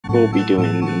we'll be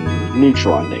doing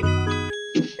neutral ending.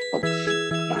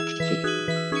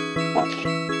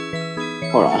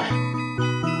 Hold on.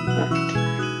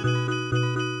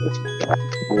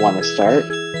 I want to start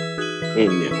a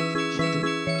new.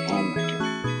 Oh my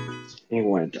god.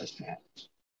 Anyone does that.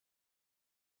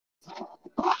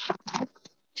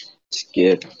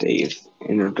 Skip Dave's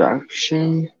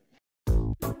introduction.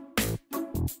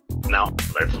 Now,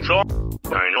 let's talk.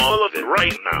 Find all of it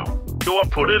right now. Or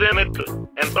put it in it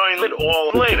and find it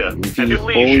all later at your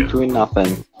leisure. Doing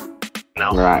nothing.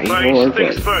 Now, right, first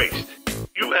things first.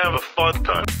 You have a fun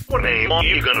time. What name are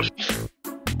you gonna...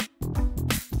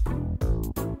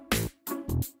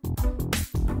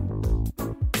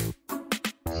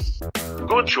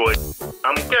 Good choice,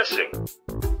 I'm guessing.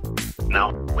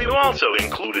 Now, we've also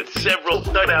included several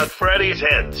cut-out Freddy's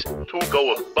heads to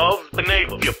go above the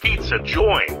name of your pizza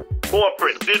joint.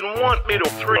 Corporate didn't want me to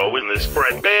throw in this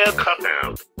Fredbear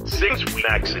cutout, since we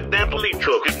accidentally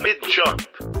took it mid-jump.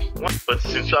 But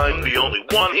since I'm the only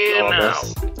one here now,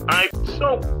 I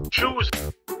so choose...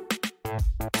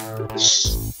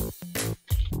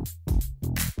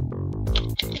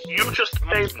 You just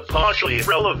made a partially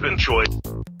irrelevant choice.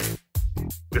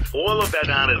 With all of that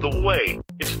out of the way,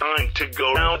 it's time to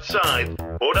go outside,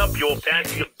 put up your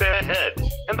tacky bear head,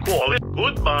 and call it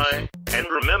goodbye. And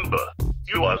remember,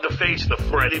 you are to face the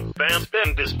Freddy Fans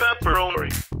Bendis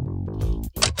pepperoni.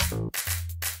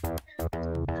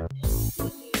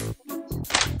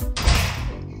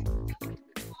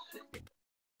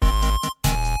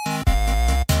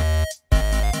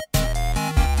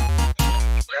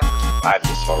 I have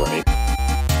this already.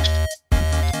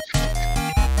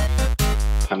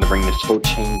 Time to bring the tow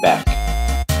chain back.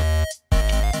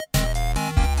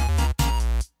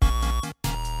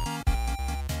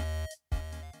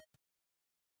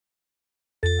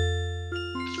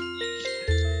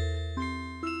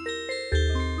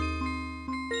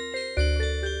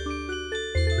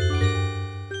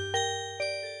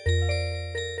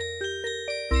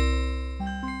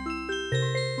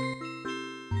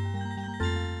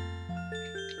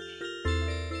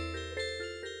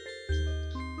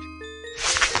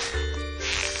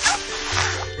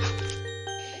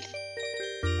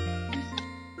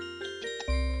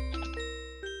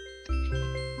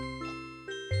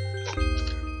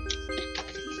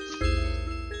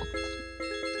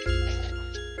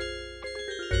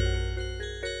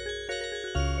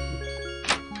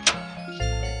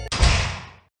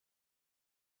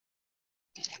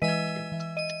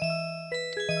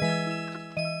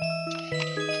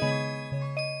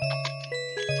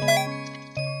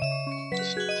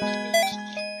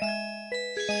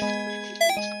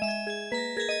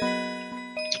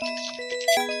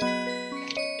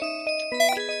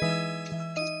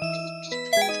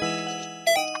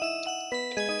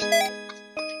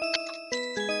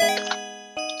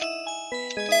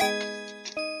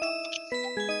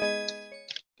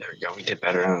 We did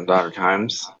better than the other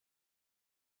times.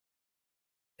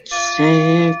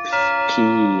 6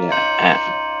 p.m.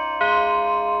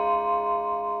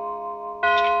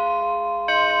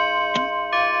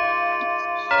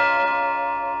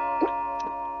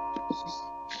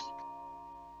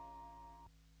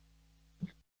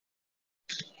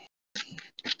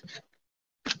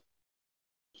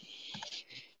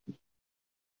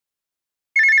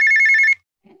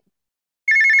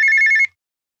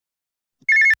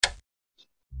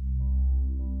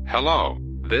 Hello,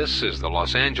 this is the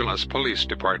Los Angeles Police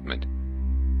Department.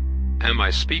 Am I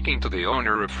speaking to the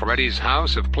owner of Freddy's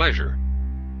House of Pleasure?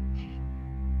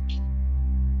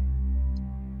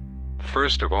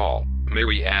 First of all, may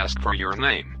we ask for your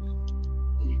name?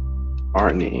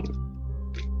 Our name.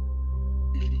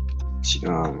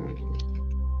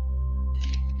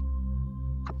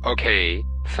 Okay,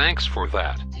 thanks for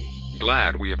that.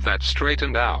 Glad we have that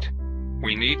straightened out.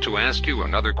 We need to ask you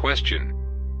another question.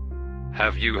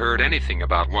 Have you heard anything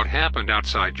about what happened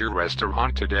outside your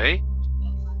restaurant today?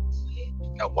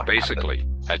 Basically,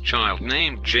 a child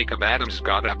named Jacob Adams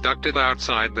got abducted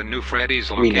outside the new Freddy's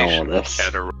location. We know this.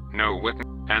 At no witness,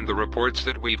 and the reports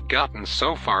that we've gotten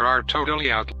so far are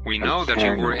totally out. We know that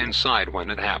you were inside when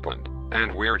it happened,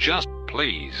 and we're just,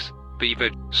 please, be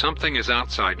vigilant. Something is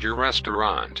outside your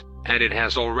restaurant, and it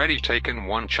has already taken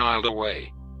one child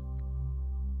away.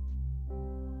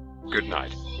 Good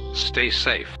night. Stay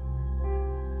safe.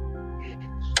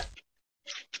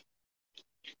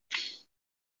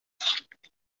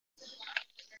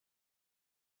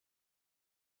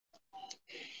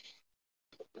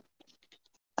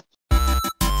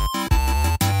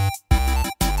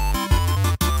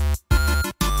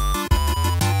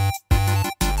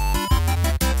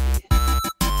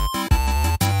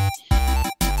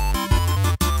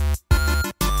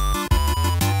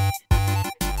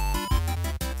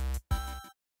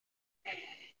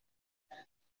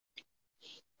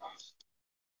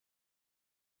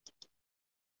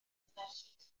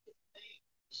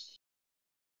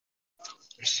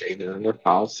 Save it under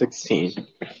file 16.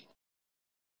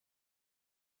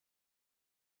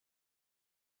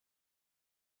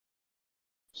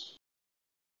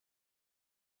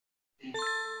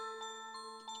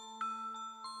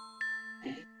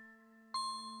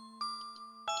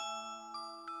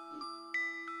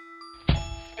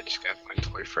 I just got my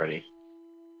toy Freddy.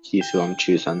 He's who I'm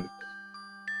choosing.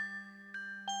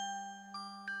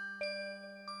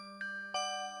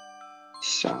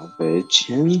 Salvage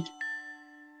him.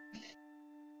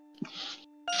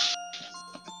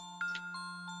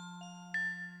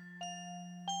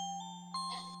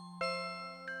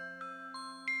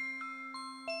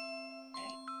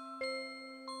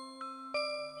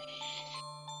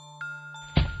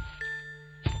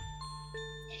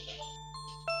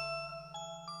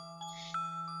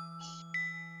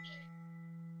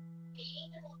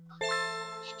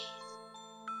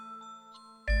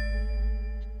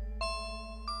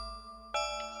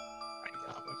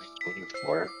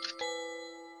 For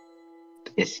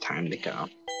it's time to go.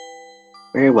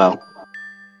 Very well.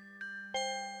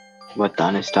 What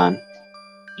done is done.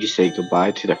 You say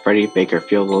goodbye to the Freddie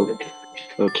Bakerfield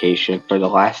location for the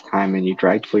last time, and you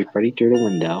drag Toy Freddy through the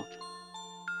window.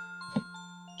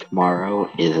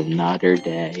 Tomorrow is another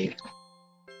day.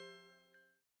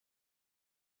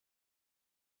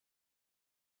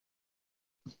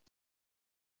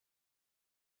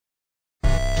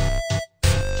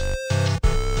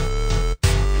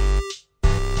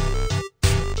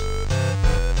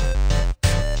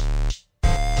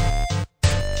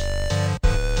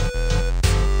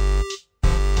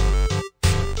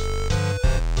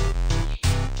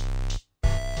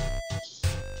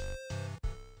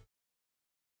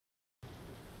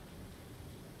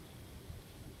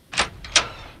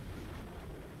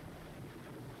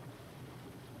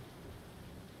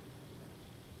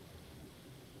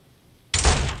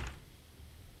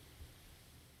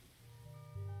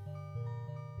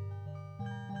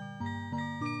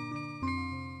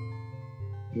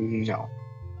 No,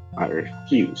 I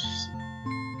refuse.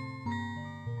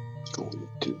 Going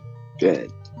to bed.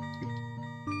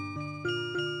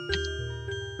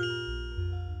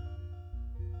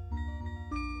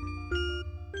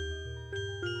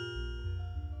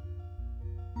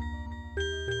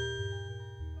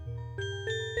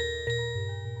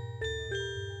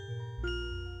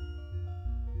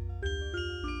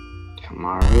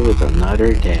 Tomorrow is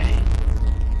another day.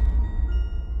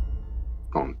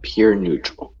 Going pure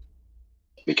neutral.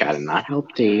 We gotta not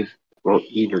help Dave or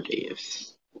either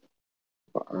Dave's.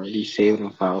 We're already saved in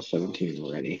file 17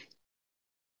 already.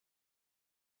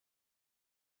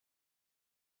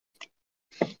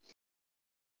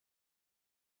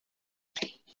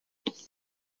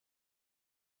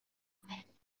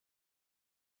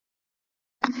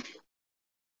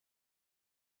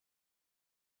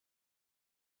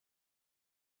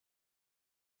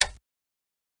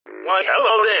 Why,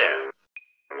 hello there.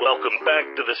 Welcome back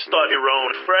to the Start Your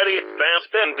Own Freddy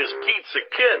Fazbender's Pizza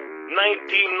Kit,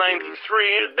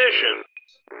 1993 edition.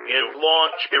 You've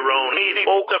launched your own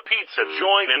mediocre pizza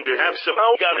joint and you have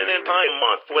somehow got an entire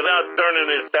month without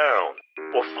burning it down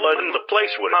or flooding the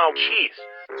place with our cheese.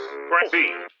 Right.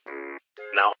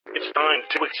 Now, it's time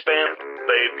to expand,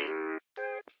 baby.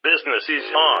 Business is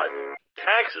hard.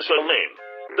 Taxes are lame.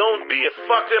 Don't be a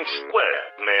fucking square,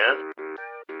 man.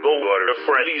 Go order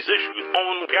Freddy's issue's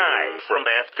own guy from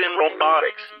Afton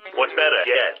Robotics. What better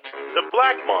yet, the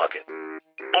black market.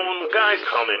 Own guys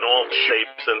come in all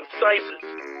shapes and sizes.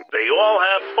 They all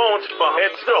have phones for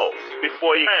heads though,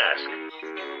 before you ask.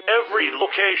 Every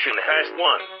location has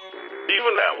one.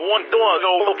 Even that one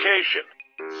doggo location.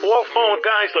 All phone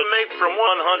guys are made from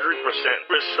 100%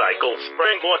 recycled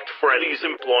spring-locked Freddy's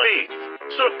employees.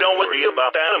 So don't worry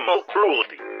about animal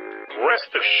cruelty. Rest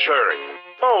assured,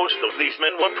 most of these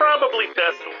men were probably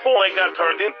dead before they got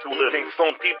turned into living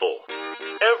phone people.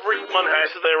 Everyone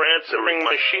has their answering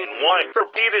machine wiped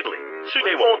repeatedly, so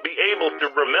they won't be able to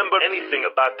remember anything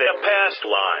about their past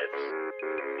lives.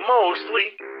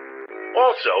 Mostly.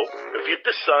 Also, if you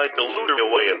decide to lure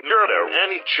away and murder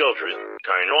any children,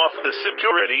 turn off the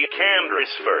security cameras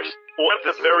first, or at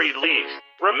the very least,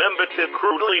 remember to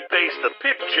crudely paste a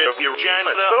picture of your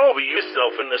janitor over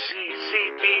yourself in the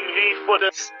CCTV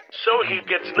footage, so he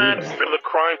gets nabbed for the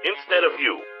crime instead of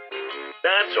you.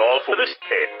 That's all for this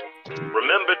tape.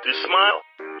 Remember to smile.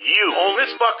 You own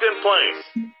this fucking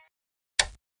place.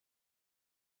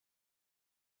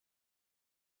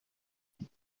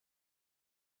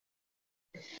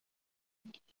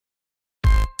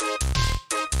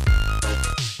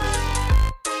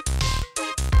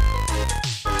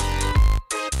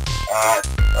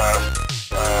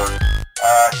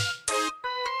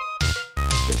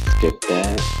 This skip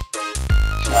that.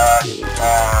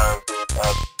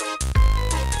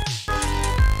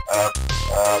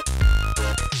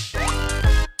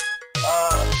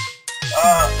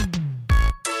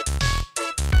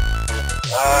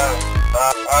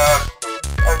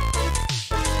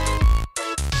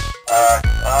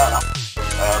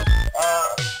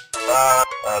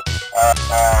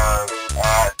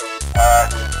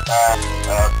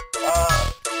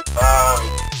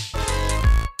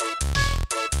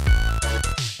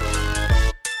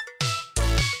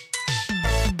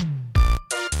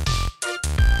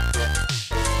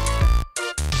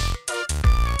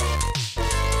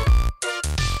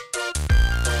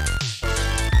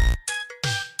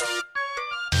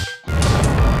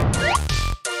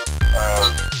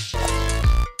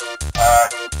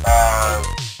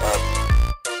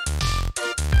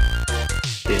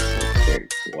 This is very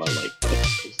cool. I like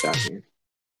this. What's down here?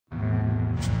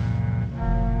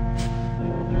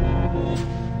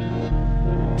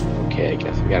 Okay, I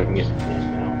guess we gotta get it now.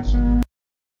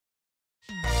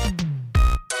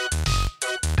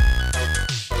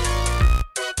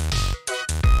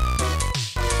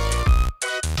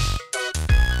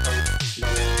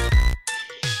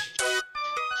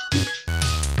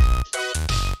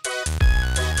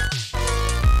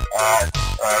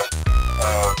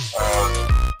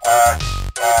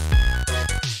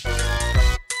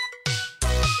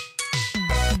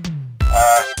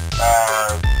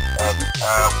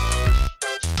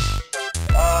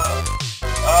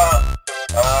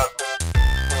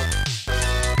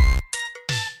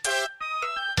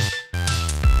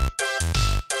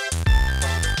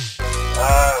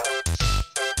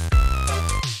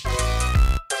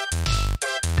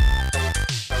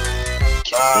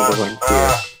 Another one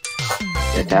here.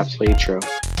 That's absolutely true.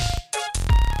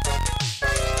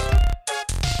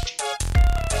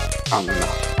 I'm not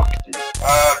fucking it.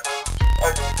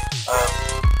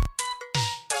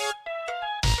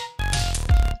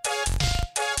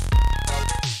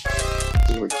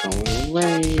 We're going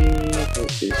away.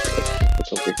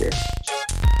 What's over here?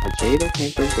 Arcade?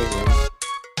 Okay, pretty good, man.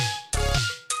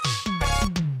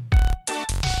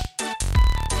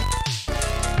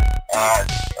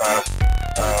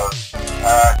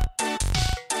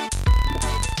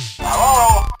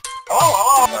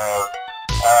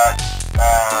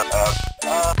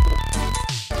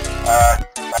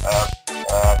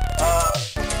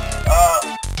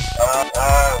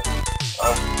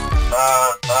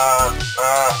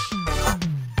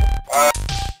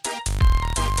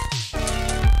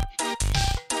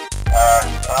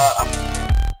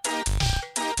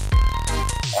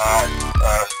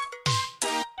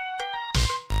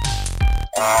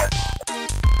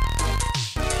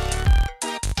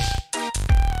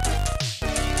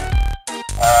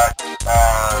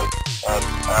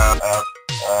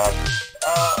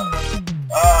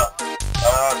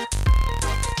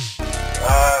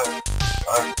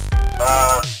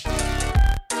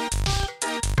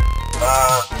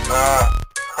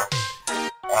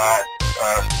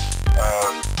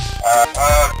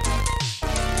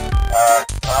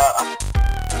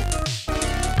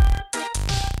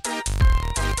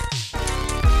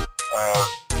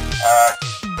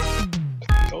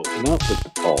 Open up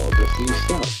with all this new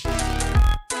stuff.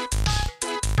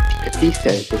 If he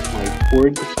says it's my poor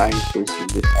design person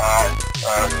this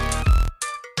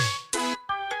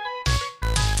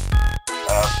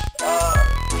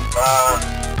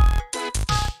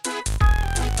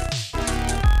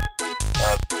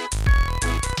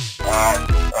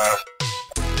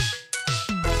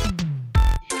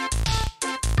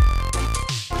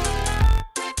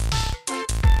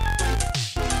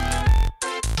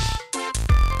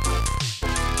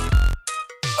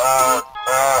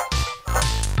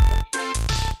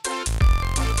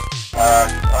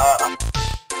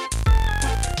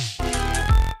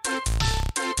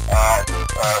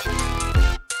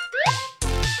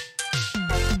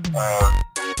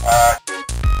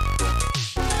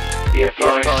If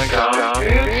I stop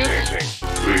dancing,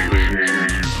 please.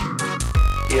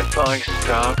 If I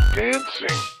stop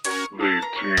dancing,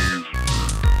 please.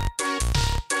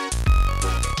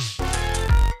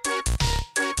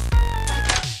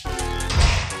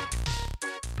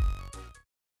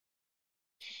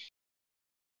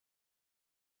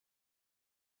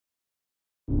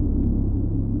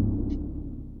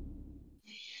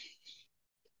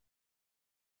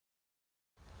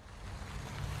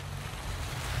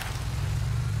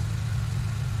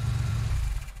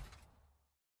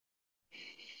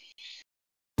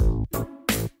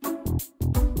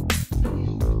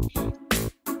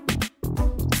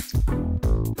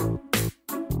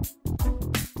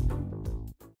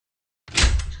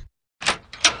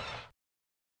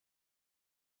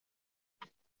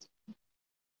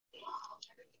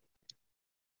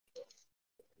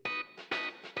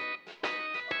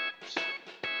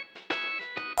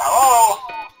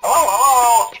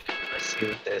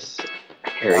 this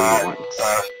Harry wants.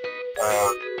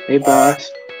 Hey boss,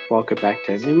 welcome back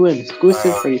to a new and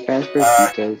exclusive Freddy Fazbear's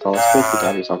Pizza. It's all space, the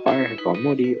daughter's on fire, have gone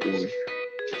moody, or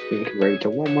being converted to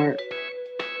Walmart.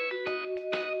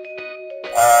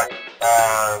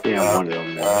 Yeah, one of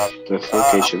them was. This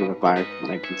location of the fire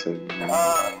from 1979.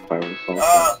 Fire was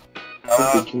also.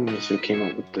 The beginners who came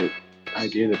up with the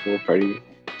idea that Bill Freddy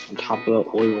on top of the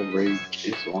oil rig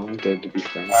is long dead, to be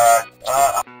frank.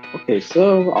 Okay,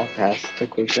 so I'll pass the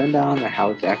quick rundown on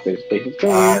how exactly this place is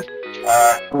going.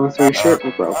 Long story short,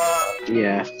 we broke.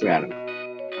 Yeah, we got him.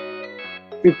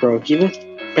 We broke even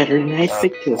better than I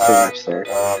expected, sir.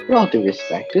 With all due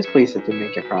respect, this place has been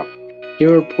making profit.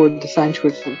 Your poor design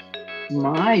choice,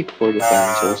 my poor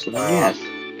design choices, yes,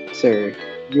 sir,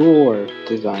 your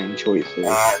design choices.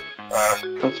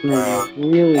 Customers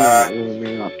really aren't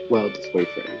warming up well this way,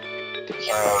 Freddy. To be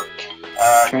frank.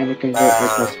 Trying to convert our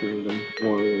customers into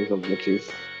warriors of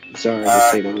witches. Sorry to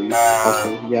say the least.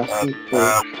 Also, he asked me for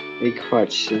a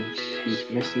crutch since he's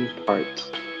missing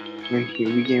parts. When he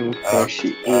began with crutch, he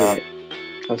ate it.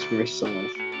 Customer saw.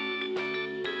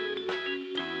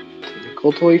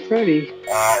 Typical Toy Freddy.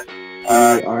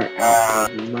 We are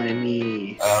out of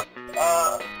money.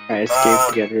 I escaped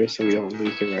together so we don't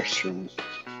lose the restaurant.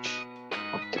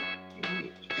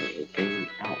 Everything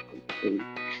out of food.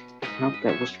 Not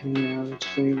that we're coming out of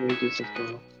the wages as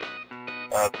well.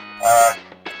 But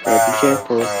be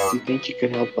careful. Do you think you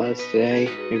could help us today?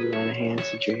 Maybe lend a hand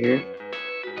since you're here?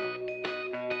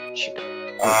 Sure.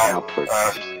 Output.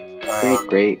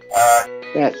 Great.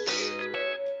 That's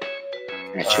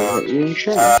actually what you're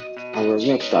insuring. Our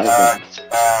rep dies.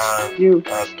 You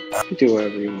do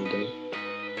whatever you want to do.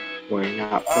 Worry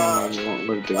not wrong, you won't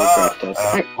live to regret that.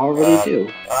 I already do.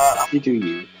 You do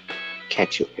you.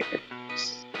 Catch you later.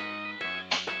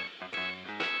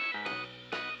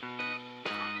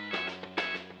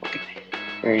 Okay.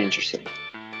 Very interesting.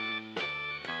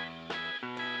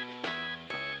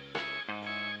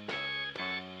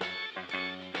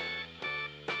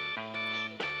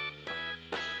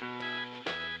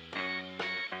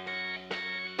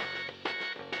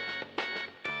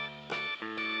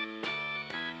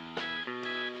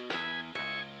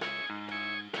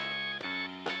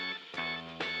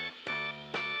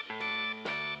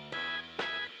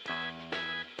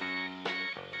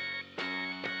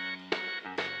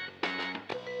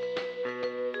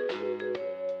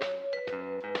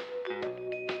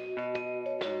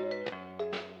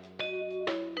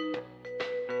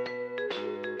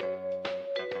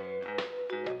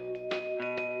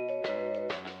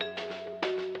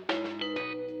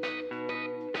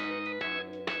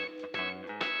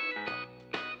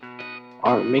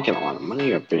 Are making a lot of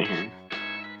money up in here.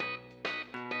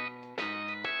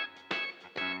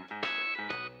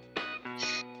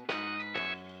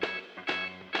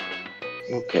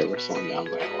 Okay, we're slowing down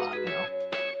by a lot now.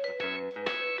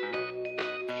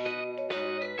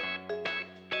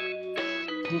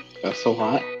 That's a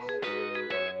lot.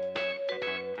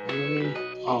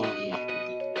 Oh no.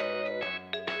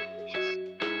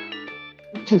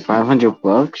 500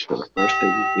 bucks for the first day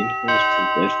we've been here is too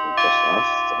good for just us,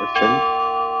 our friend.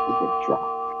 We could drop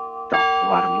a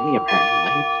lot of money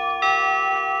apparently.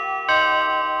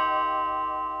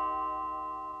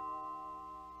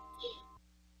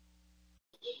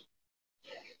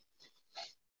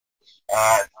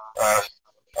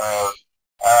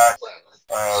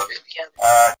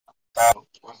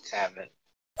 Let's have it.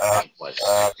 What's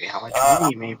exactly how much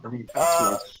money you made from your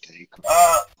customers today?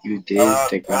 You did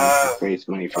take money to raise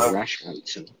money for the restaurant,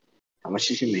 so how much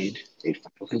did you made? Made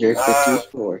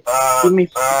 554. You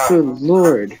made, good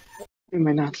lord. Am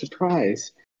I not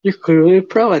surprised? You're clearly a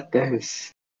pro at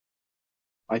this.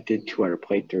 I did 2 other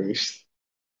playthroughs.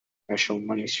 Special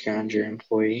money scavenger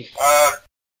employee.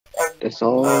 That's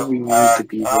all we need to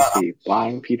be received.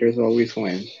 Blind Peters always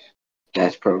win.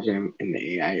 That's program in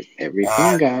the AI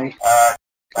everything guy.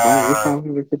 Come on,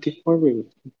 we're 554 root.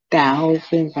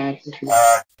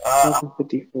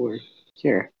 1,554.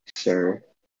 Here, sir.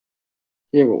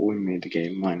 Here what we made the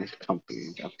game minus company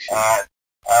induction.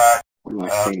 One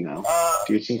last thing though.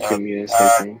 Do you think you'll meet us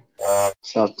something?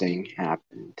 Something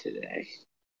happened today.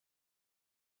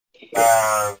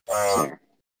 Here, sir.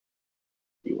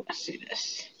 You want to see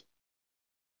this?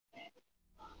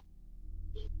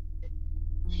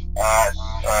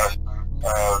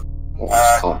 What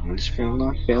was caught on screen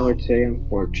not failure today,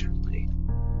 unfortunately.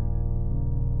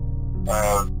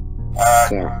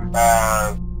 Sir.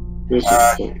 Here's the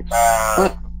employee.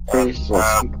 What? British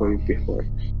lost employee before.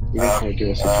 We know how to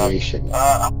do a situation.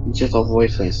 You just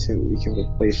avoid things so we can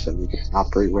replace them. We can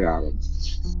operate without them.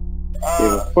 We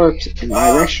have a corpse in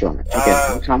my restaurant.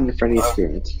 Again, uncommon friendly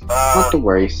experience. Not to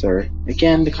worry, sir.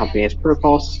 Again, the company has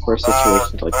protocols for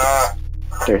situations like this.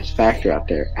 There's a factory out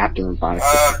there after robotics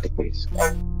will take the place.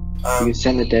 You can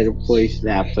send the dead employees to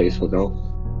that place. We'll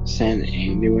go send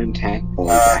a new intact boy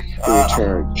back free of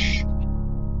charge.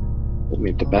 We'll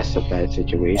make the best of that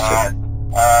situation.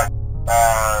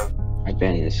 I've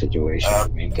been in this situation.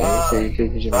 Make the same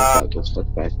decision myself. Just look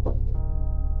back.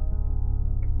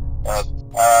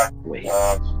 Wait,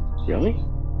 really?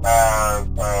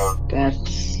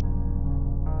 That's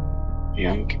the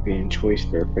inconvenient choice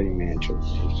for a pretty manager to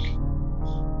make.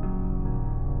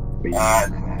 But you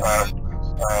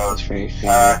know, it's very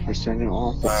fair for sending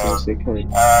off as soon as they could.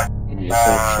 And the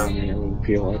section, it would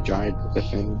feel a drive to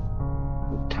defend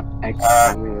X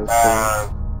time of the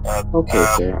Okay,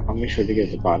 sir, I'll make sure to get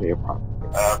the body a proper.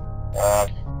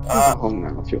 I'll go home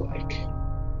now if you like.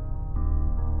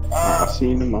 I'll see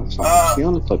you in a month's time. See you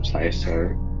on the flip side,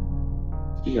 sir.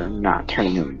 You're not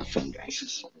turning in the film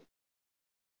basis.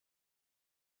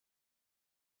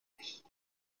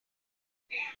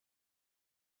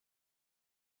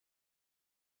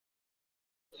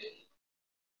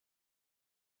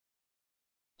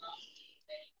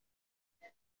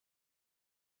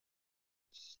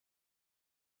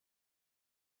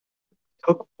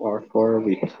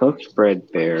 We cooked bread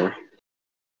there.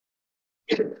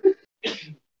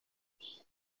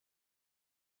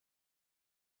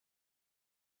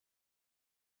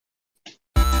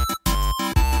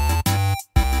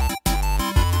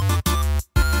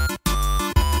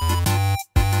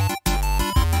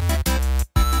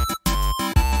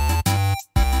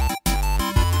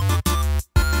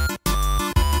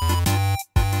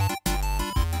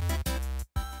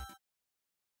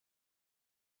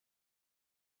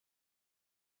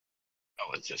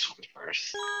 Oh, it's this one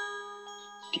first.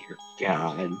 Dear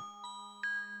God.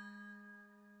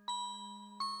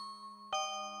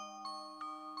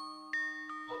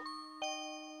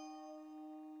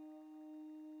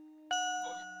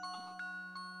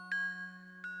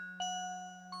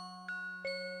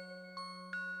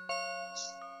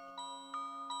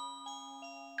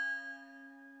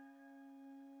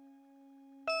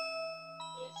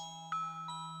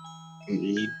 We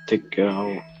need to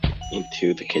go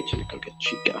into the kitchen to go get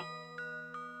Chica.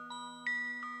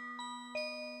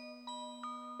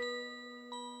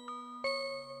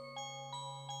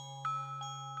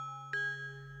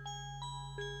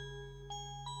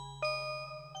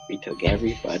 We took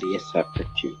everybody except for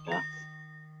Chica.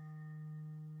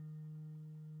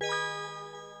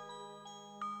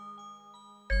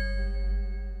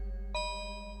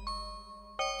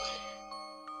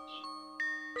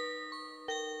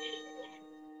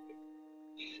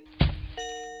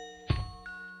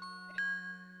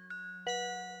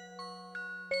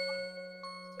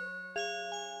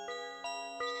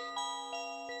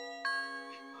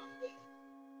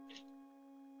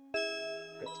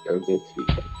 Let's go get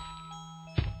Chica.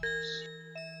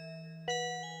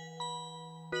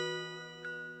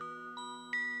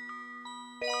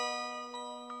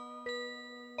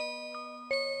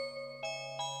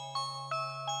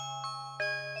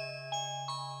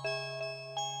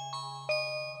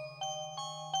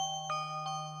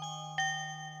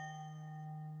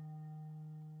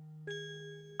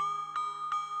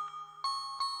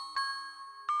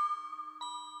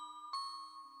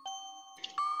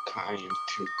 Time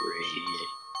to breathe.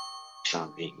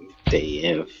 Coming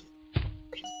Dave.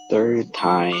 Third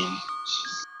time.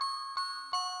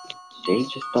 They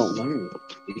just don't learn.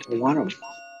 We don't want them.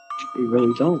 We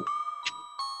really don't.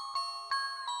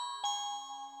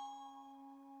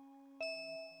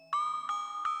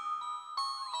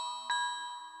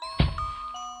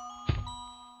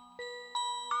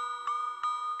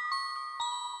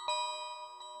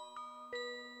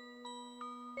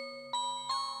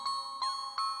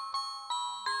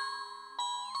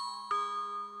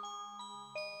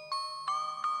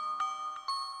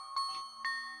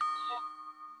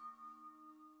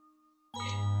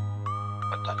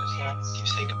 What that is that? You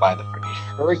say goodbye to the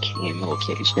hurricane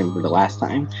location for the last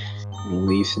time and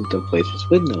leaves into places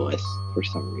with no us for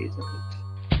some reason.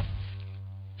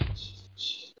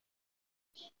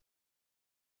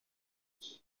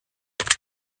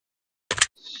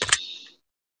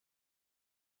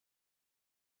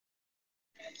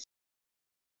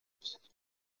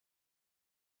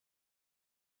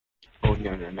 Oh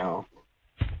no.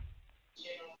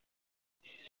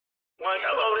 Why,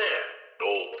 hello there,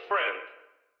 old friend.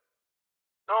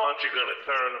 How aren't you gonna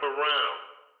turn around?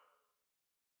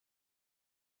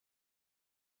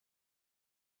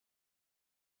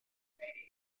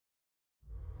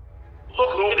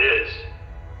 Look who it is.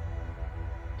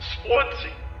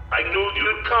 Sportsy. I knew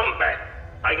you'd come back.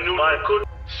 I knew I could.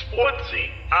 Sportsy,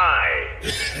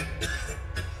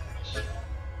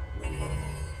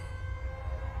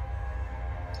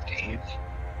 Damn.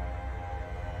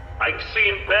 I've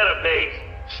seen better days.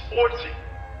 Sportsy.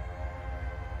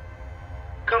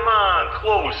 Come on,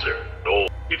 closer. Oh,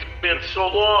 it's been so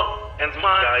long, and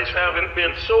my eyes haven't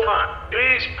been so hot.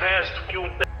 These past few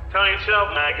times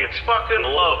out maggots fucking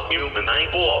love human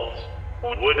eyeballs.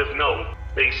 Who would have known?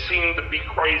 They seem to be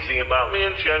crazy about me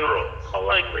in general,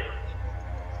 politely.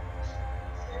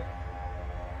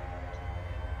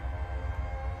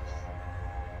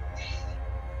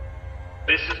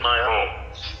 This is my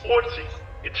home, Sportsy.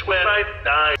 It's where I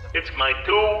died. It's my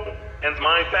doom, and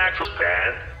my back was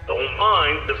bad. Don't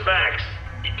mind the facts.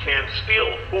 You can't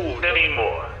steal food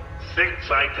anymore,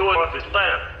 since I tore off his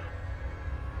lamp.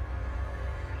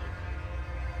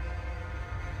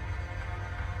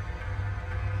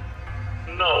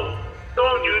 No,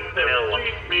 don't you dare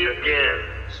leave me again.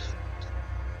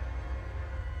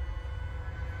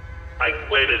 I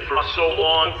waited for so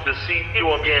long to see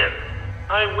you again.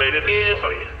 I waited here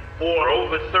for you for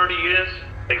over 30 years.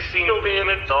 They sealed me in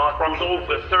a dark room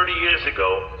over 30 years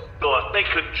ago. Thought they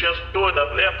could just do it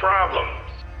up their problems.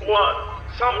 What?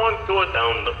 Someone tore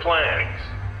down the planks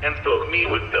and took me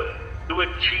with them to a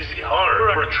cheesy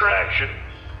horror attraction.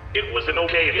 It was an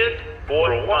okay hit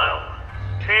for a while.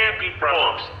 Campy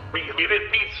prompts, reheated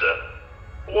pizza.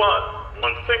 What?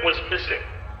 One thing was missing.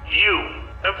 You.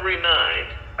 Every night,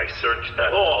 I searched the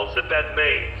halls of that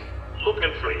maze,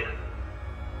 looking for you.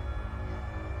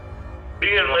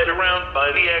 Being led around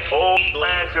by the echo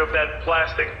blast of that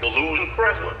plastic balloon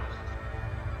prevalent.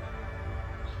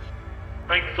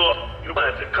 I thought you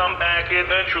had to come back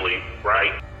eventually,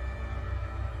 right?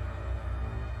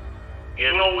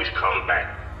 You always come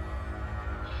back.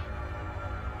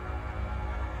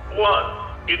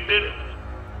 What? You didn't.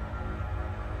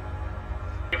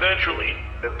 Eventually,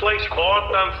 the place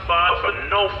caught on fire for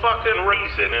no fucking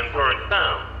reason and burned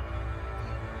down.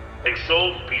 They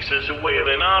sold pieces away as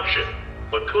an option,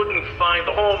 but couldn't find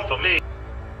a home for me.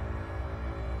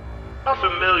 How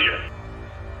familiar.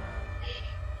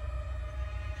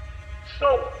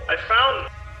 So, I found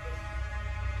it.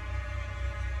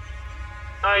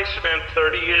 I spent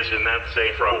 30 years in that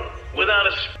safe room without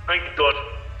a I thought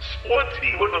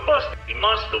Sportsy would have busted. He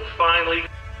must have finally.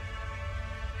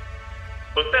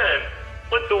 But then,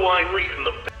 what do I read in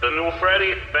the new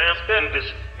Freddy Fast End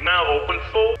is now open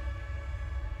full?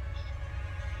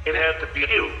 It had to be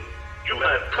you. You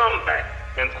had come back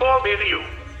and called me to you.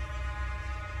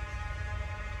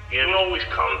 You always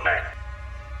come back.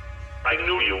 I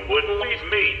knew you wouldn't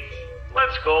leave me.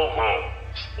 Let's go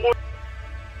home.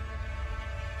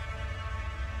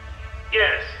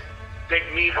 Yes,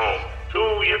 take me home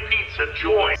to your pizza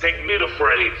joint. Take me to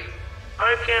Freddy's.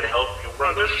 I can't help you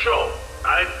run the show.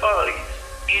 I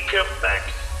buddies, eat your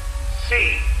facts.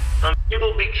 See,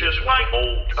 it'll be just like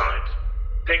old times.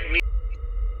 Take me.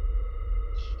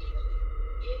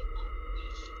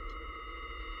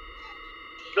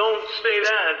 Don't say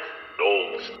that,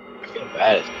 old. I feel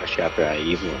bad, especially after I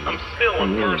evil. I'm still a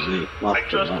person. I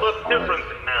just look different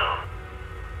now.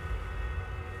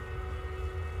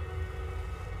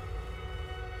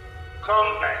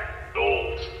 Come back,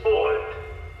 old sport.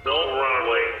 Don't run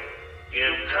away.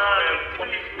 You can't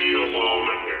leave me alone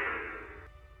again.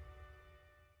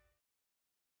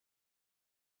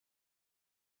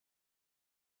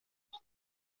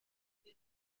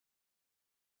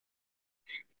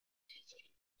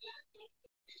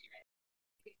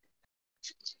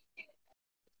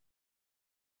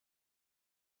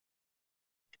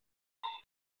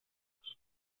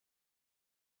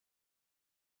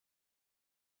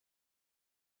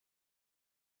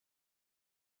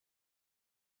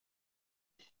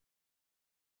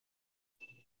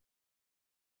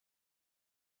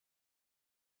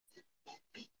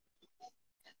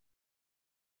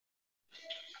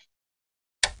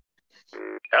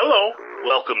 Hello,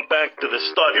 welcome back to the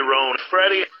Start Your Own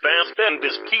Freddy Fast and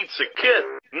His Pizza Kit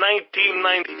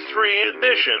 1993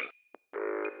 edition.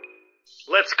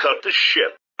 Let's cut the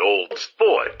shit, old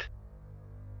sport.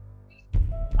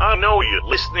 I know you're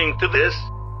listening to this.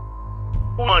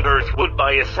 Who on earth would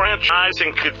buy a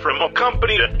franchising kit from a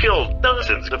company that killed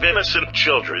dozens of innocent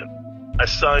children?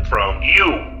 Aside from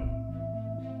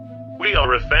you. We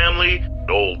are a family,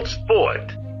 old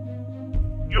sport.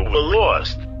 You were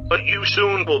lost, but you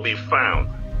soon will be found.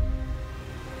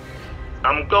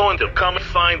 I'm going to come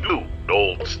find you,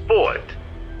 old sport.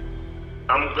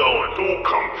 I'm going to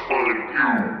come find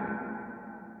you.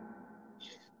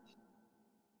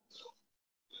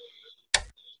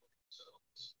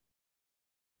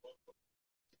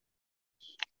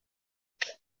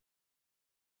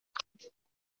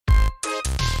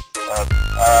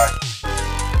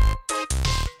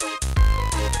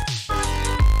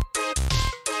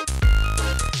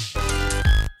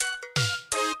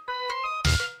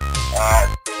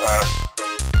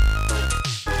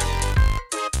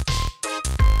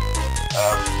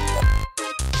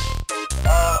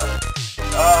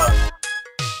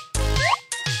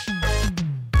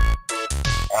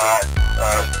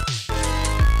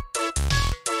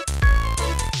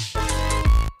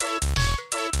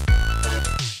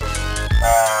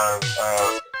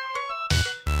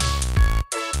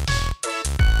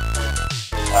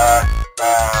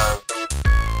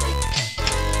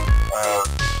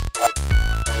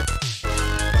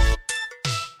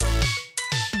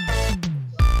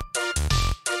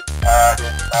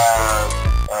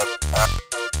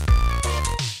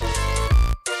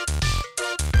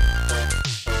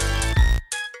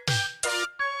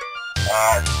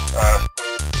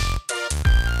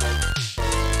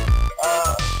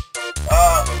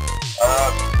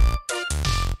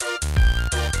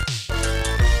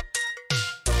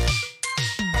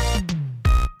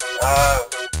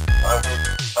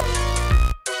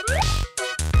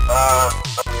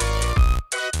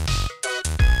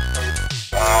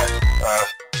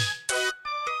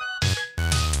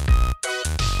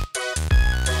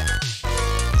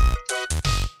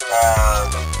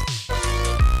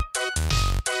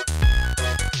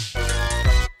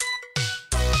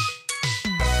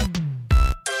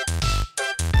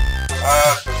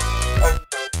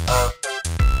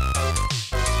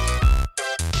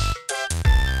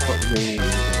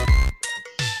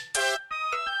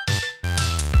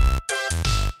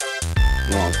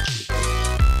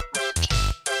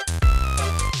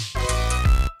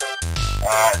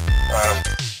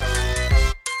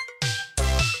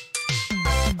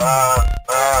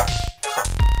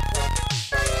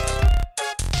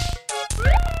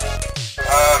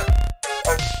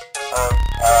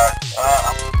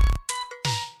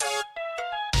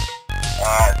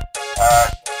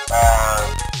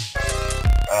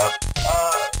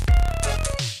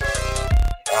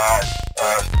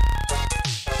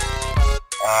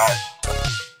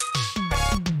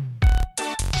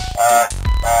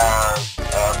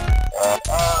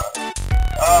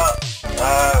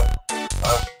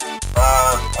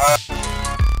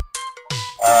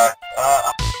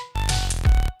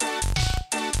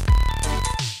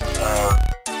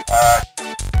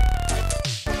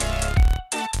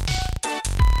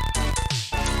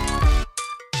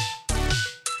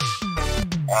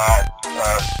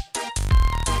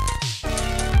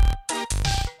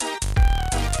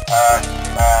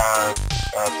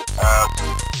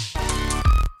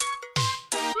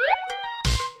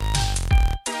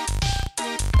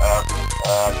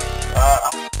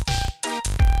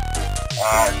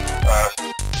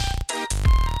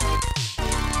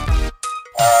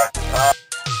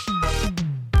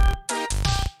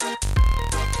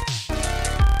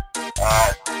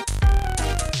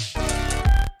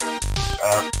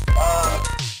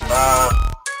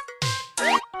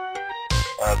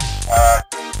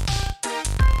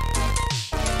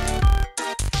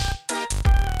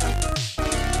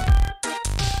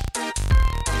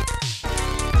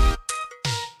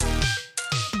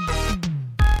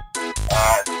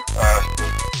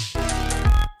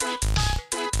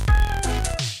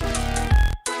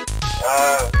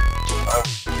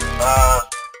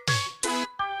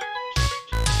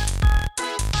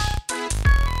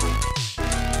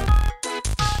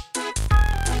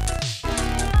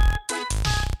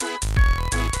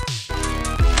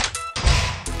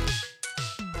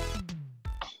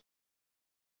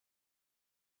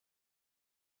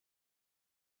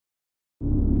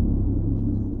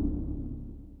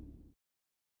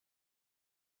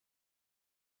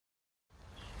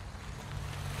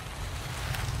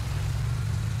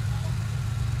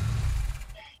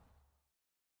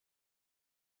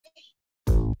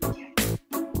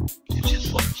 It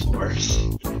just looks worse.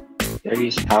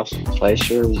 Freddy's House of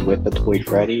Pleasure with a toy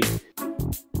Freddy.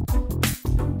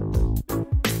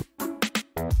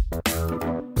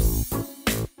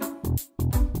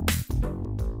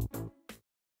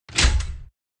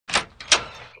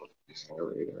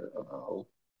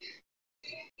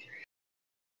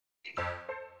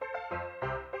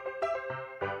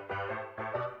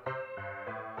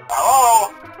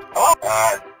 Oh.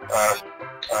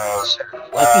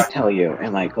 Let me tell you,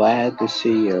 am I glad to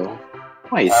see you?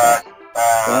 Why, sir?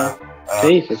 Well,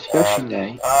 today is inspection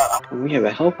day, and we have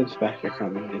a health inspector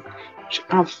coming in, which is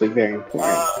obviously very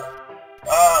important.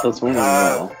 Let's win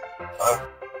well.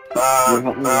 You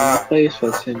help me run the place,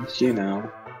 but since, you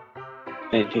know,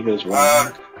 anything goes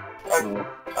wrong, well,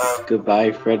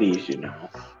 goodbye Freddy's, you know.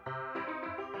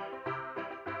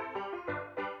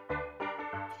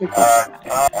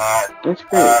 That's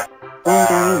great. Going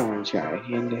down an orange guy,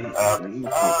 hand to hand, running the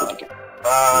company together.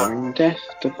 Learning death,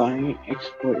 defying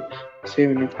exploit,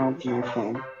 saving your problem on your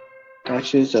phone.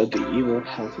 Dashes of the evil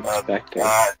health inspector.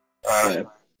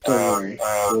 Don't worry,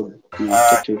 we'll be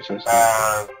get to it so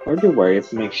soon. Or do worry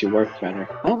if it makes your work better.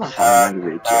 I don't know how to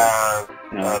motivate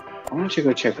you. Now, why don't you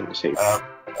go check on the safe?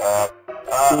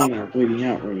 Being a bleeding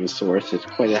out room is source is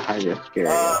quite a high risk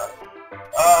area.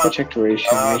 Go check the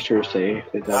ration, make sure it's safe,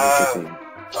 it doesn't get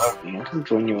clean. I can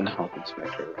join you when the health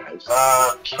inspector arrives.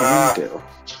 Can do.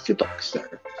 Good luck,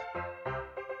 sir.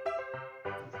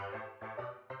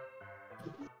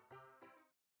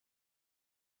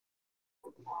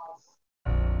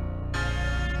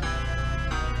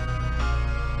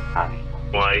 Hi.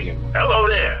 Why, hello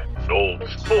there, old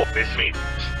sport. It's me,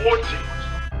 Sportsy.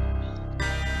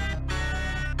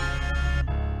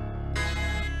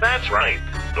 That's right,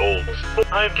 old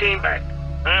sport. I came back.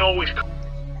 I always.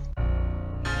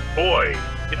 Boy,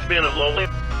 it's been a lonely.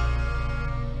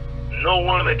 No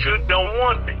one that you don't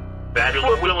want me. That you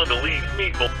are willing to leave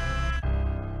me.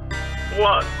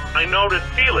 What? I know that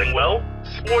feeling. Well,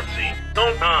 Sportsy,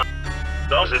 don't I?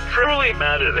 Does it truly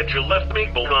matter that you left me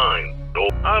behind? Oh,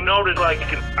 I know that I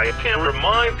can't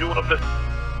remind you of the.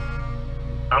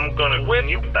 I'm gonna win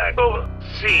you back over.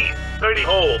 See, 30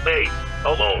 whole days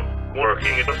alone,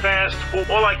 working at the fast food.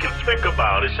 All I can think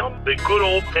about is some big good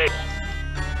old days.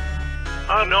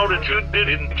 I know that you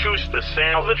didn't choose to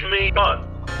salvage me, but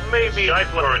maybe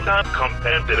I've learned not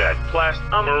compared to that plastic.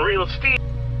 I'm a real Steve.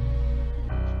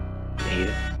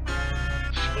 Yeah.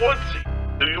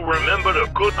 Sportsy, do you remember the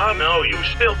good? I know you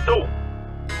still do.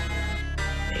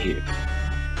 Here.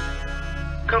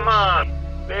 Come on,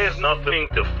 there's nothing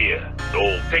to fear.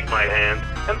 So take my hand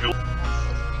and you.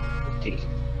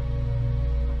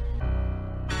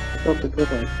 I felt a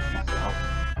good life for myself.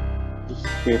 I was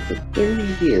here for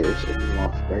 30 years and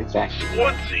lost right back to you.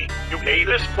 Woodsy, you hate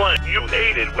this plan. You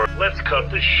hate it. Let's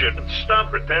cut this shit and stop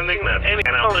pretending that any.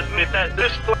 And I'll admit that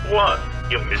this what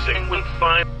you're missing when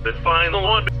the final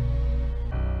one.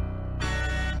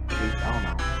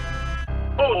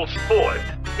 Oh, sport.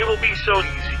 It'll be so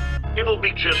easy. It'll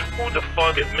be just who the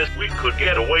fuck it missed we could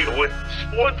get away with.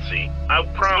 Sportsy, I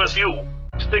promise you.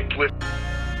 Stick with.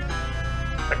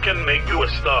 I can make you a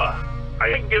star.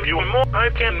 I can give you more. I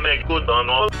can make good on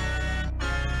all.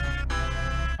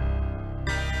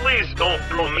 Please don't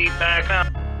throw me back out.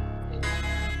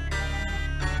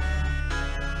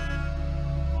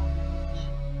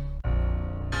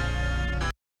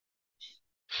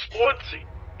 Sportsy,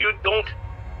 you don't.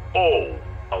 Oh,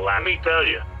 let me tell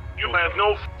you, you have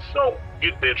no so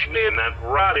you ditch me in that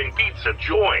rotting pizza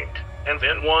joint, and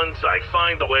then once I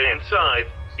find a way inside,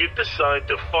 you decide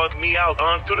to fuck me out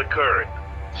onto the curb.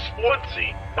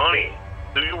 Sportsy, honey,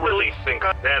 do you really think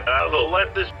that I'll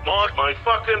let this mark my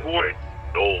fucking words?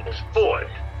 Old sport,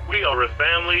 we are a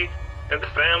family, and the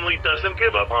family doesn't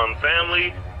give up on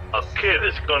family. A kid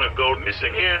is gonna go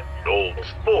missing here, old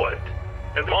sport,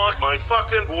 and mark my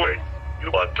fucking words.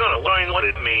 You are gonna learn what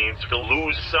it means to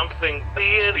lose something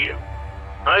dear to you.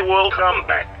 I will come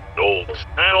back, old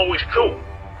and always cool.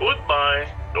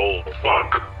 Goodbye, old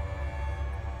fuck.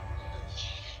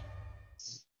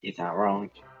 You're not wrong.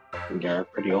 You're a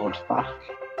pretty old fuck.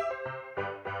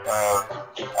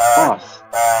 Boss,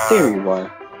 there you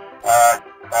are.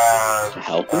 The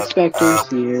health inspector's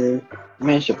here. I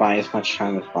managed to buy as much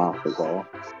time as possible.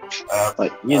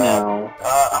 But, you know,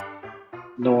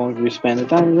 the longer we spend the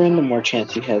diamond, the more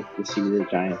chance he has to see the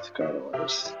giant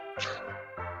scuttlers.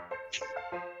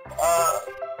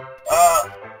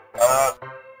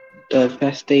 The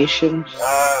infestation?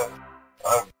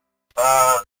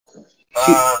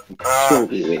 She'll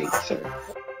be waiting, sir.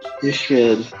 You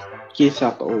should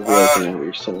stop overworking over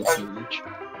your soul too much.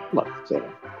 Look,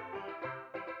 sir.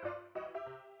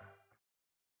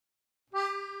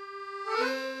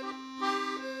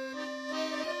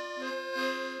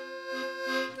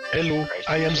 Hello,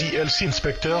 I am the health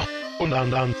inspector,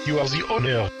 and you are the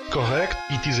owner, correct?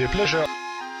 It is a pleasure.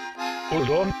 Hold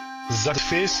on, that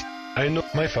face, I know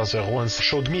my father once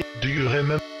showed me, do you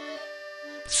remember?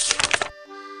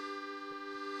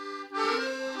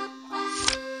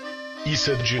 He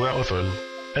said you were awful,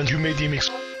 and you made him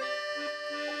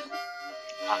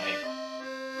Hi.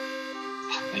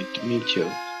 Nice to meet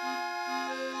you.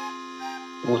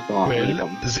 What's going on, Well,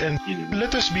 Liam? then,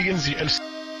 let us begin the health.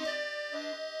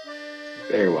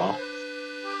 Very well.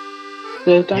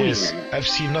 The dining Yes, room. I've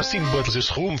seen nothing but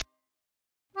this room.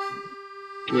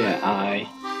 Yeah,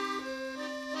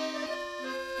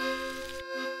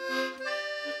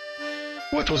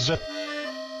 What was that?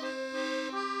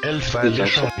 Health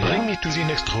violation. Bring me to the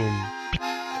next room.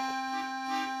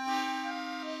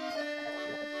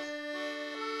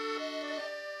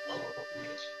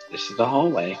 This is the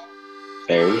hallway.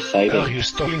 Very Are exciting. you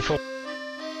stalling for?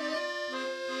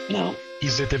 No.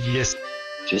 Is it a yes?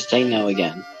 Just say no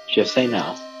again. Just say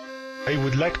no. I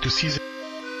would like to see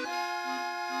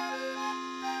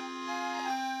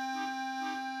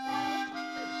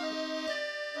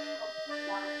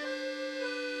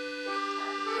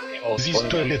these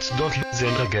toilets. Don't let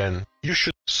them again. You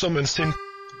should summon Saint.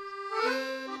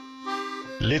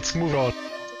 Let's move on.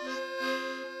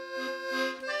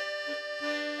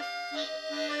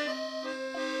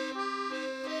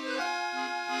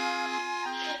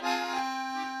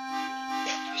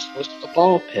 What's the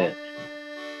ball pit?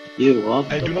 You love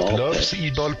the I do ball not love pit. the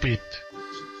ball pit.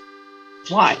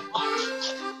 Why?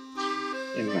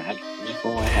 Imagine, just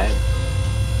go ahead.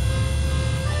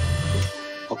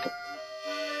 Okay.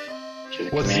 To the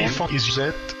What the command. fuck is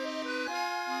that?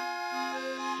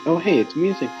 Oh hey, it's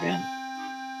music, man.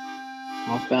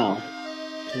 Not bell.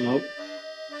 Nope.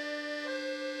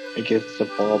 I guess the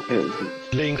ball pit is...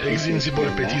 Laying eggs in the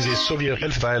ball pit is a severe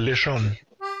health violation.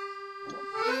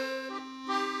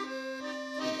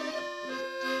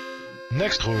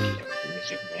 Next room.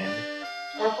 Music, man.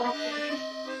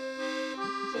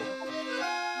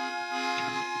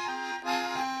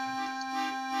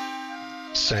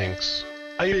 Thanks.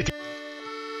 I ate it.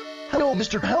 Hello,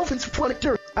 Mr. Health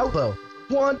Inspector. Elbow.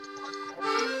 One.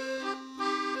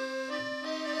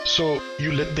 So,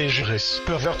 you let dangerous,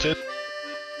 perverted.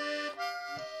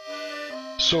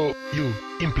 So, you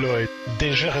employed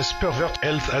dangerous pervert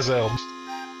health hazard.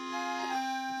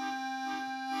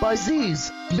 By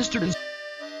these, Mr.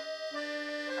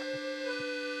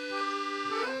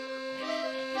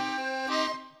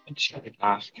 I just gotta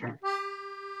ask her.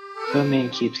 The man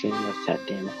keeps getting us that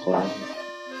damn clothes.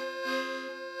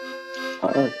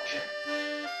 Fuck.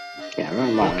 Yeah,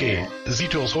 never mind. Okay, the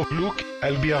doors of look,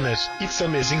 I'll be honest, it's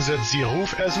amazing that the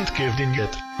roof hasn't caved in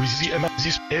yet. With the amount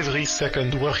this every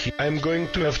second we're here, I'm going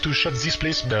to have to shut this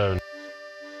place down.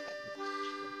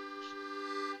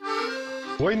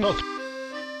 Why not?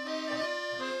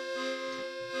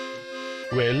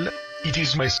 Well, it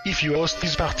is my if you host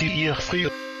this party here free.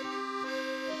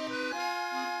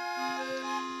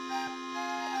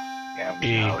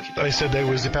 I said I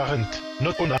was a parent,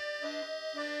 not owner.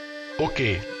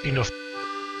 Okay, enough.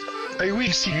 I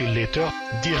will see you later,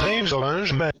 deranged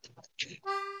orange man.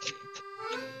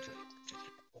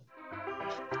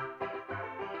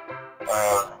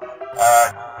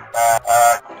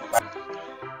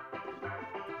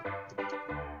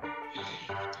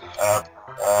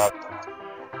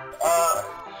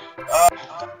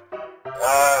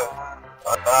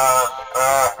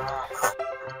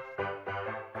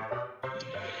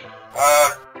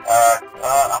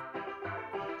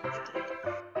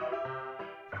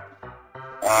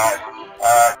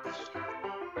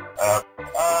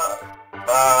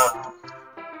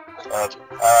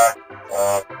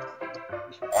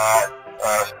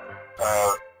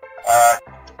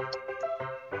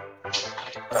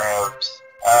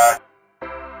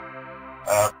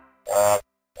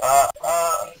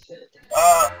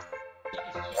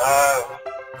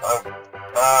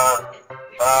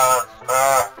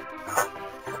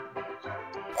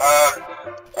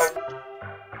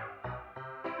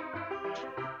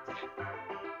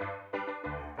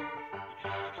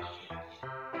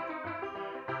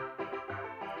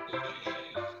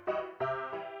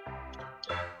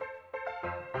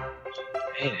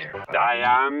 Hey there. I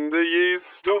am the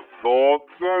yeast of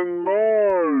thoughts and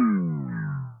minds.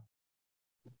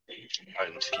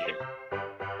 I'm scared.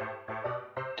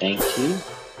 Thank you.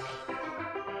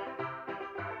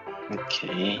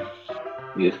 Okay.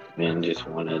 This man just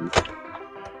wanted...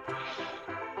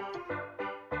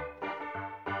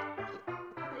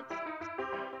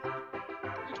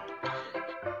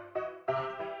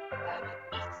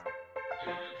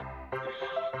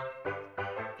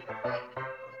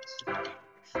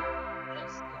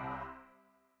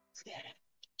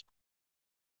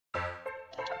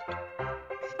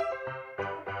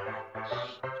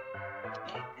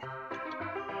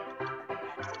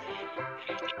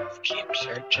 Keep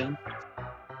searching.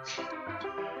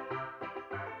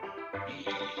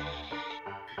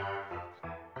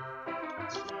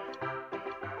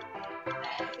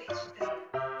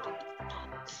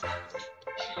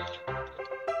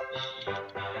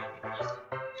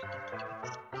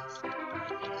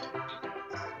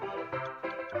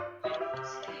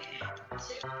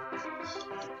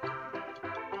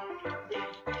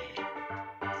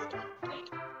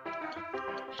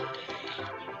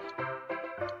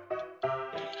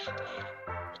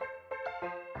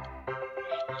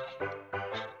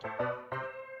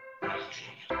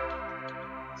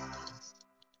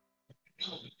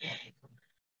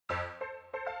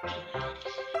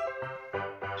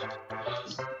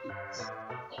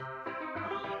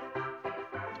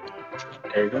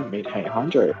 There you go, made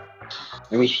 800.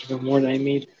 Maybe even more than I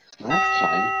made last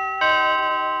time.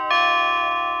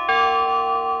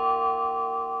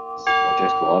 I'll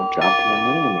just love dropping the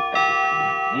money on the account.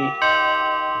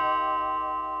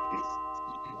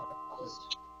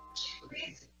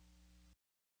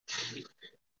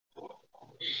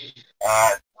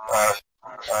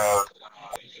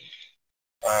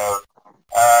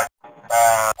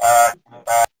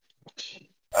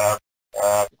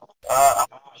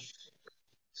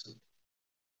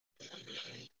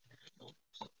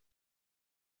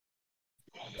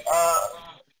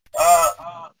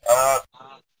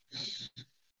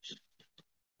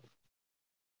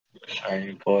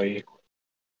 Sorry, boy.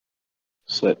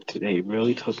 Slip today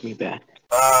really took me back.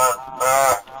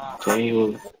 Today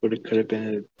could have been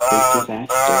a big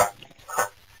disaster.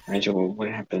 Imagine what would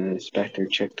happen if the inspector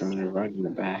checked on the rug in the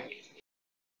back.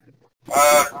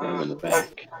 In the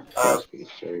back. Trust me,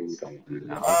 sir, you don't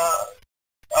know.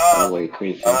 By the way,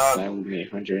 Queen says that would be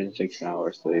 106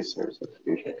 hours today, sir, so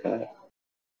future cut.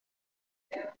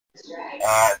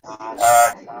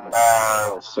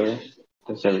 Well, sir,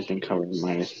 that's everything covered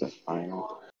minus the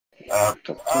final.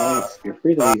 You're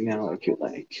free to leave now if you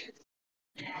like.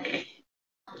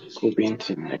 We'll be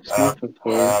into next month, of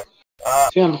course.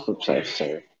 See you on the flip side,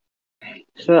 sir.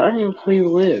 So our employee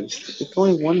lives. It's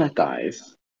only one that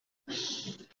dies. I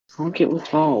don't get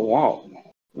what's wrong with Walt.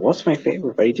 Walt's my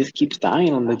favorite, but he just keeps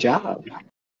dying on the job.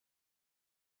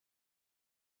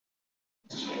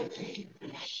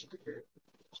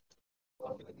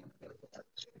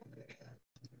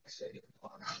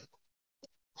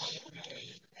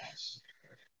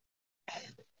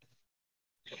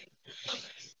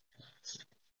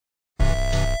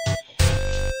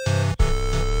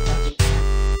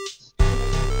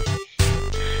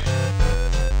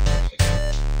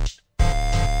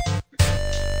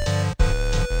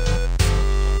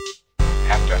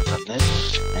 After I've done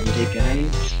this, and you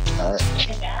guys,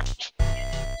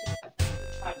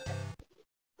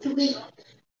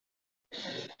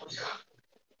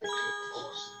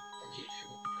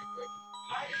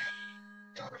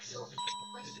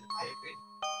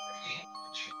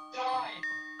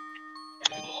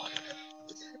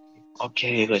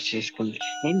 okay, let's just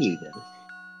continue this.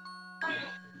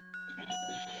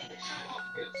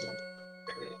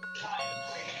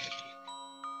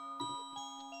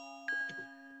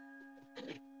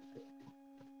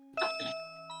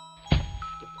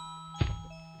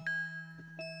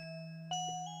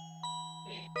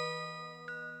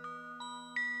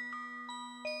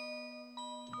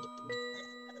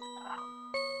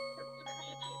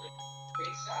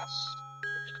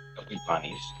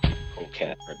 Bonnie's cool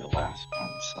cat for the last one,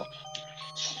 so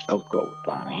I'll go with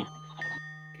Bonnie.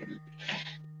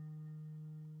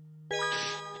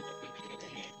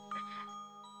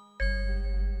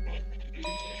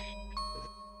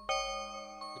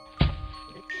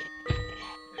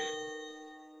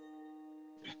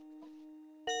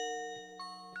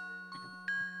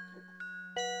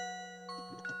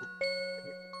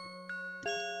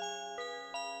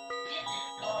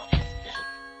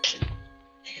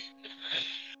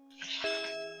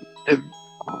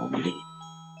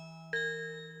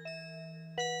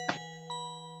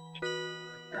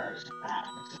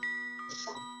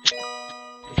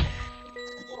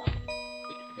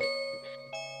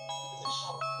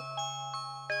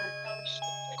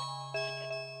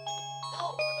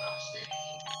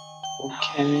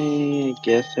 Okay, I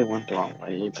guess I went the wrong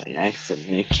way by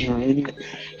accident again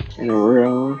in a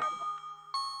row.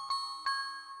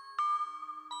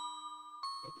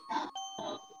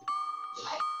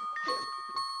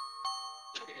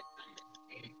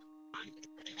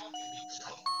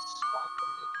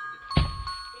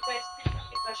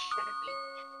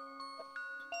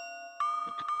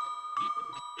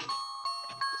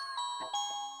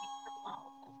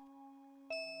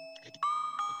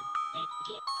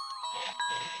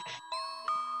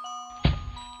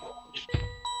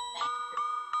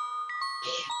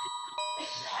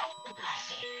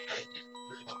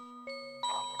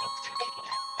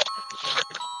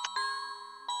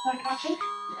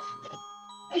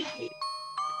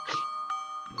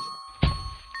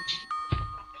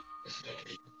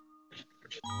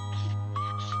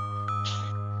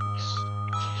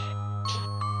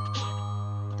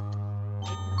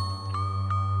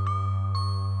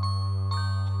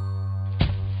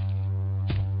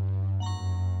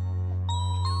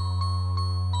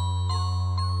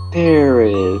 There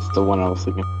it is, the one I was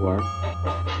looking for.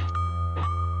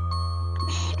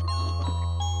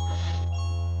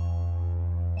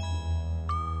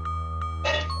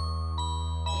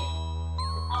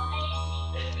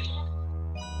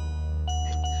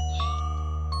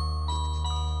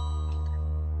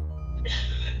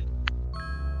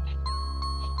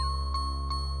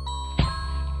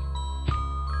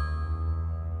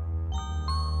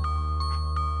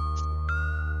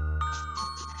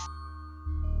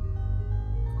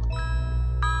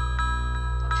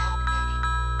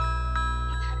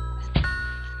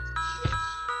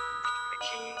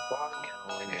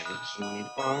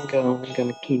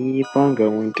 Gonna keep on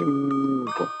going to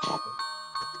go on.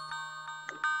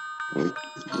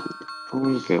 Keep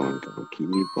on going, gonna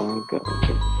keep on going,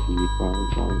 gonna keep on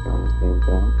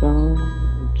going,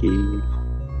 gonna keep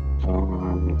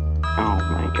on. Oh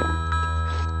my god.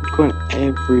 I'm going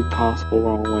every possible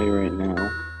wrong way right now.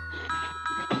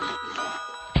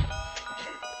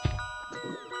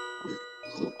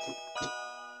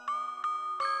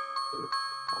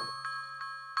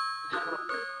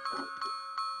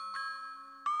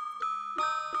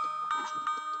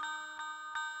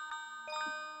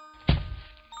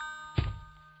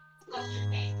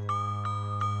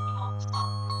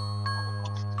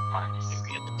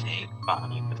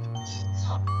 Bonnie with us.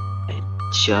 And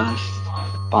just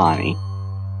Bonnie.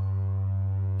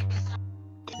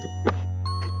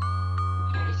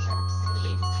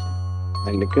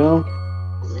 Ready to go.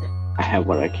 I have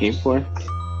what I came for.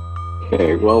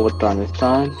 Very well with done this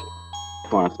time.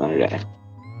 Come on, it's another day.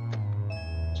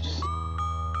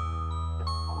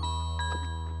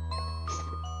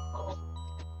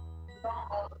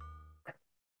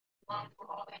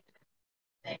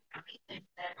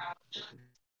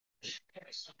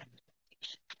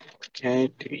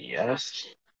 Okay, do yes.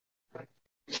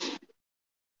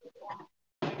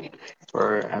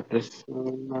 For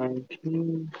episode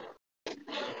 19.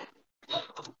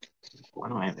 Why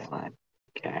do I have that line?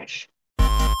 Cash.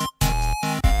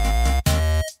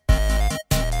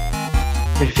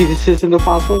 Maybe this isn't a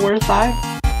possible worst eye?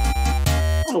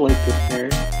 I like this hair.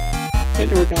 I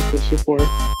never got this before.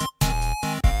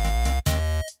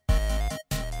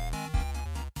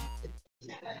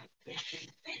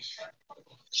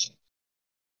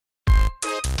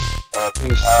 I'm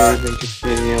gonna save this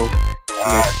video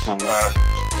next time.